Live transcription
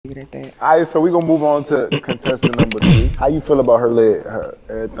leave it at that. All right, so we gonna move on to contestant number 3. How you feel about her leg, her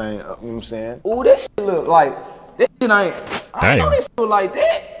everything? You know what I'm saying? Ooh, that shit look like, that shit ain't, I ain't know this shit look like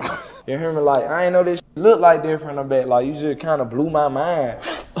that. You hear me? Like, I ain't know this shit look like that from the back. Like, you just kind of blew my mind.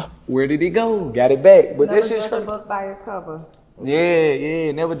 Where did it go? Got it back. But Never that shit's judge a book by its cover.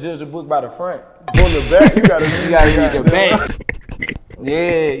 Yeah. Never judge a book by the front. From the back, you gotta read the back.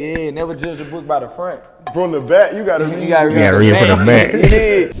 Yeah. Never judge a book by the front. From the back, you gotta read from the back.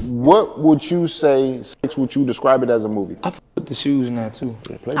 Yeah. What would you say, would you describe it as a movie? I fuck with the shoes now, too.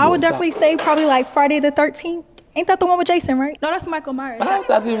 I would definitely say probably like Friday the 13th. Ain't that the one with Jason, right? No, that's Michael Myers. I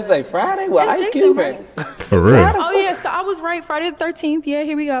thought you would say Friday with That's Ice Jason, Cube. right? For real. Oh, yeah, so I was right. Friday the 13th. Yeah,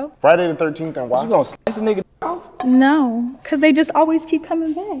 here we go. Friday the 13th and why? You gonna slice a nigga off? No, because they just always keep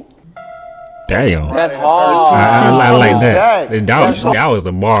coming back. Damn. That's hard. I like that. That was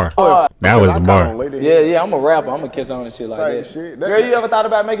the bar. That was the bar. Yeah, I'm a rapper. I'm gonna catch on to shit like that. Girl, you ever thought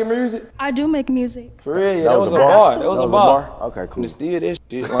about making music? I do make music. For real, yeah, that was a bar. That was a bar. Okay, cool. And still this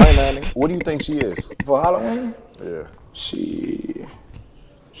shit. Right now, what do you think she is? For Halloween? Yeah. Shit.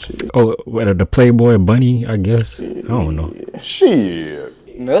 Oh, what, the Playboy bunny, I guess? I don't know.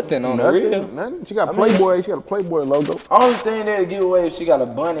 Shit. Nothing on the real. Nothing. She got Playboy. She got a Playboy logo. Only thing that'll give away is she got a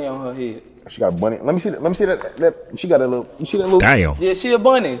bunny on her head. She got a bunny. Let me see that. She got a little. You see that little? Damn. Yeah, she a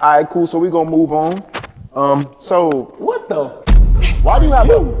bunny. All right, cool. So we gonna move on. So what the? Why do you have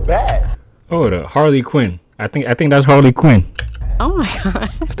a bat? Oh, the Harley Quinn. I think that's Harley Quinn. Oh my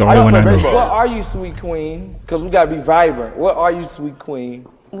God. That's the only one I know. What are you, sweet queen? Cause we gotta be vibrant. What are you, sweet queen?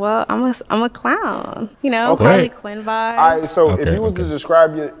 Well, I'm a clown. You know, Okay. Harley Quinn vibe. All right. So if you was to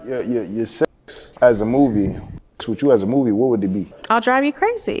describe your sex as a movie, with you as a movie, what would it be? I'll drive you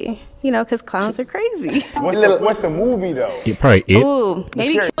crazy. You know, because clowns are crazy. What's the movie though? Probably it. Ooh,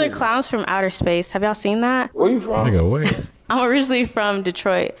 maybe Killer Clowns from Outer Space. Have y'all seen that? Where you from? Nigga, what? I'm originally from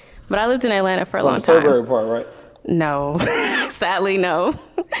Detroit, but I lived in Atlanta for a long From the time. suburb part, right? No, sadly no.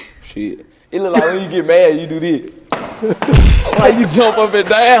 Shit. It look like when you get mad, you do this. Like you jump up and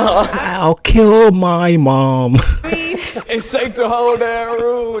down. I'll kill my mom. And shake the whole damn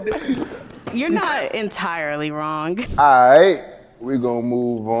room. You're not entirely wrong. All right, we gonna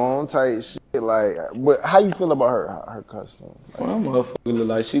move on. Tight shit. Like, but how you feel about her costume? Well, that motherfucker look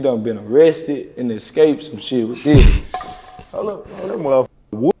like she done been arrested and escaped some shit with this. Oh, look, that motherfucker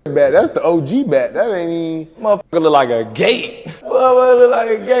wood bat. That's the OG bat. That ain't even. Motherfucker look like a gate. Motherfucker look like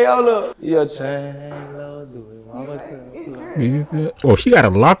a gate. Hold up. Your chain, Lord, do it. Oh, she got a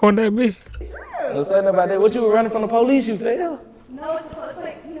lock on that bitch? Don't say nothing about that. What you were running from the police? You fell? No, it's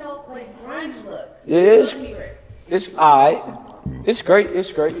like, you know, like grunge look. Yeah, it's all right. It's great.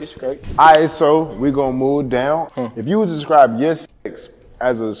 It's great. It's great. All right, so we gonna move down. If you would describe your sex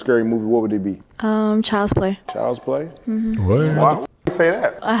as a scary movie, what would it be? Child's Play. Child's Play. What? Why would you say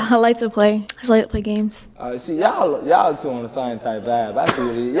that? I like to play. I just like to play games. See, y'all two on the same type vibe. I see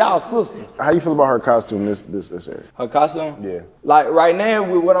what it is. Y'all sisters. How you feel about her costume this area? Her costume? Yeah. Like right now,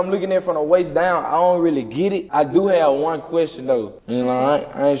 with what I'm looking at from the waist down, I don't really get it. I do have one question though. You know,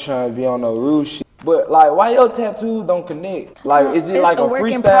 I ain't trying to be on no rude shit. But like, why your tattoos don't connect? Like, is it like a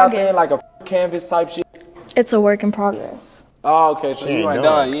freestyle thing, like a canvas type shit? It's a work in progress. Oh, okay, so you ain't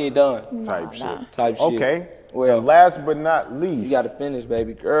done. You ain't done. Type shit. Type shit. Okay. Well, last but not least. You gotta finish,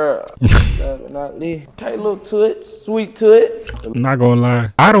 baby girl. Last but not least. Okay, little toot, sweet toot. I'm not gonna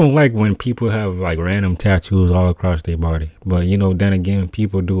lie. I don't like when people have like random tattoos all across their body. But you know, then again,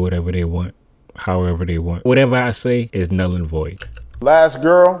 people do whatever they want, however they want. Whatever I say is null and void. Last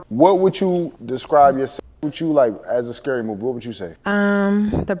girl, what would you describe yourself? Would you like as a scary movie? What would you say?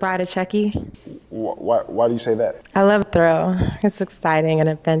 The Bride of Chucky. Why do you say that? I love thrill. It's exciting and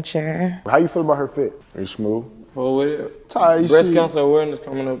adventure. How you feel about her fit? Are you smooth? For with it. Tight Breast shit. cancer awareness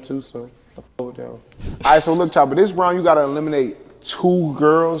coming up too, so I fuck with that. All right, so look, Choppa, this round you gotta eliminate 2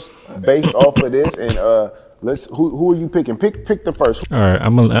 girls based off of this, and who are you picking? Pick the first. All right,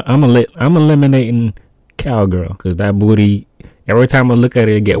 I'm eliminating Cowgirl because that booty. Every time I look at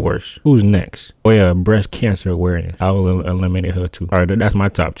it, it get worse. Who's next? Oh yeah, breast cancer awareness. I will eliminate her too. All right, that's my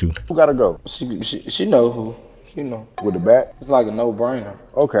top 2. Who gotta go? She know who. She know. With the bat? It's like a no-brainer.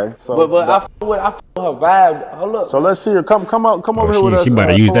 Okay, so. But I feel her vibe. Hold up. So let's see her. Come over here with us. She about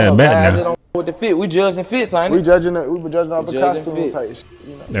to use that bat now. With the fit, we judging fits, ain't it? We judging off the costume type.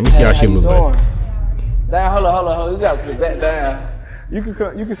 Let me see how she look like. Down, hold on. You gotta put that down. You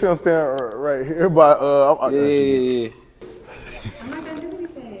can see I'm standing right here, but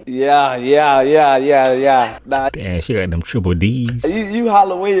Yeah. Nah. Damn, she got them triple D's. You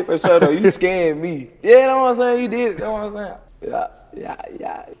Halloween for sure though. You scared me. Yeah, you know what I'm saying? You did it. You know what I'm saying?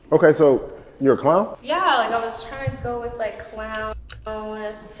 Yeah. Okay, so you're a clown? Yeah, like I was trying to go with like clown.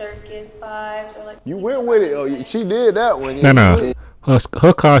 Circus vibes or like. You went with it. Oh, she did that one. No, no.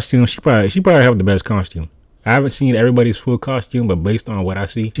 Her costume, she probably have the best costume. I haven't seen everybody's full costume, but based on what I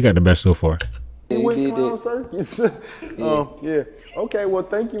see, she got the best so far. You went clown circus. Yeah. Okay. Well,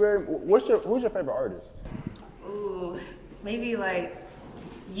 thank you very much. Who's your favorite artist? Ooh, maybe like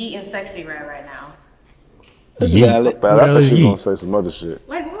Yeet and Sexy right now. Yeah, I thought she was gonna say some other shit.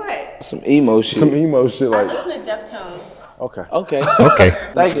 Like what? Some emo shit. Some emo shit I like. listen to Deftones. Okay. Okay. Okay.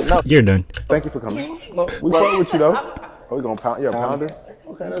 Thank you. No. You're done. Thank you for coming. We fuck with you though. Oh, we gonna pound? Yeah, pounder.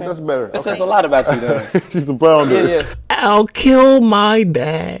 Okay, that's better. That says a lot about you, though. She's a pounder. Yeah. I'll kill my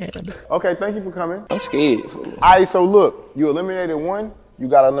dad. Okay, thank you for coming. I'm scared. All right, so look, you eliminated one. You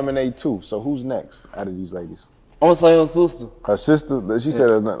gotta eliminate two. So who's next out of these ladies? I'm gonna say her sister. Her sister. She said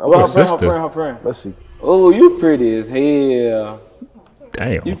her. Well, Okay. her friend. Let's see. Oh, you pretty as hell.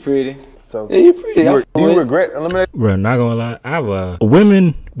 Damn. You pretty. So Yeah, you pretty. do you regret eliminating? Bro, not gonna lie. I have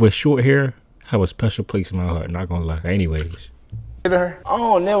women with short hair have a special place in my heart. Not gonna lie. Anyways. Her? I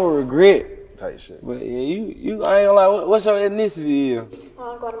don't never regret. Tight shit. But yeah, you I ain't gonna lie. What's your ethnicity?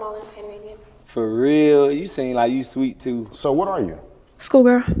 Guatemalan Panamanian. For real, you seem like you sweet too. So what are you?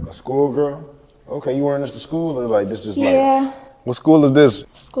 Schoolgirl. A schoolgirl? Okay, you wearing this to school or like this just like? Yeah. What school is this?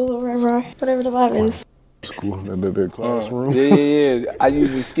 School or whatever the vibe is. School in the classroom. Yeah. I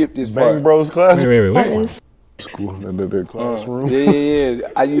usually skip this part. Bang Bros classroom. Wait. School in the classroom. Yeah.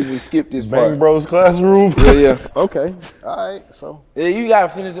 I usually skip this part. Bang Bros classroom. Yeah. Okay. All right. So. Yeah, you gotta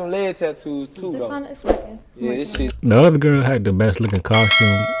finish them leg tattoos too, This though. one is working. Yeah, this shit. The other girl had the best looking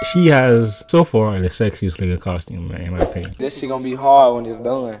costume. She has so far the sexiest looking costume, man, in my opinion. That shit gonna be hard when it's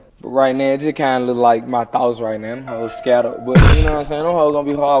done. But right now, it just kind of look like my thoughts right now. Them hoes scattered. But you know what I'm saying? Them hoes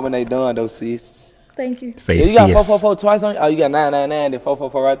gonna be hard when they done, though, sis. Thank you. Say Yeah, you got yes. 444 twice on you? Oh, you got 999, then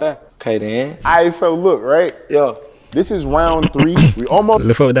 444 right there? Okay, then. All right. So look, right. Yo. This is round 3. We almost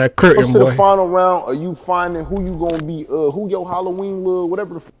Lift up that curtain, to the boy. final round. Are you finding who you gonna be? Who your Halloween look?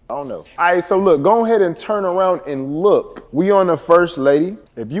 Whatever. I don't know. All right. So look, go ahead and turn around and look. We on the first lady.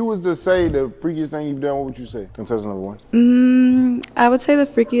 If you was to say the freakiest thing you've done, what would you say? Contestant number 1. I would say the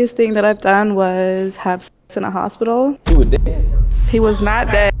freakiest thing that I've done was have sex in a hospital. He was dead. He was not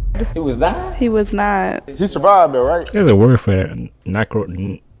dead. He was dying? He was not. He survived though, right? There's a word for that.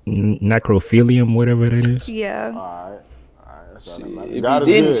 Necrophilium, whatever that is. Yeah. All right. That's all that matters. If God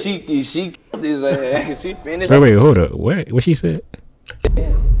he is didn't, good. she killed his ass. She finished. Wait, hold up. What she said?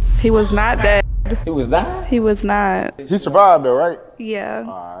 He was not dead. He was dying? He was not. He survived though, right? Yeah.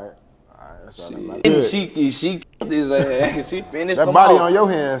 All right. That's all that matters. And Good. she killed his ass. She finished That them body all. on your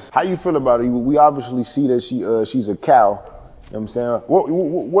hands. How you feel about it? We obviously see that she's a cow. You know what I'm saying?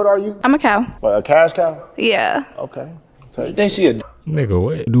 What are you? I'm a cow. Like a cash cow? Yeah. Okay. You think she a Nigga,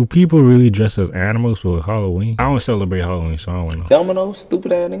 what? Do people really dress as animals for Halloween? I don't celebrate Halloween, so I don't know. domino?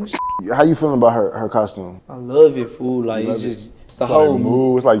 Stupid ass nigga? How you feeling about her costume? I love it, fool. Like, it's just it's the whole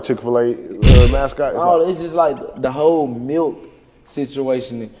move. It's like Chick-fil-A mascot. It's it's just like the whole milk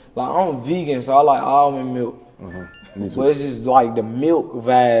situation. Like, I'm vegan, so I like almond milk. Me too. But it's just like the milk vibe.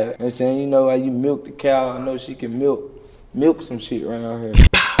 You know what I'm saying? You know how you milk the cow. I know she can milk some shit around here.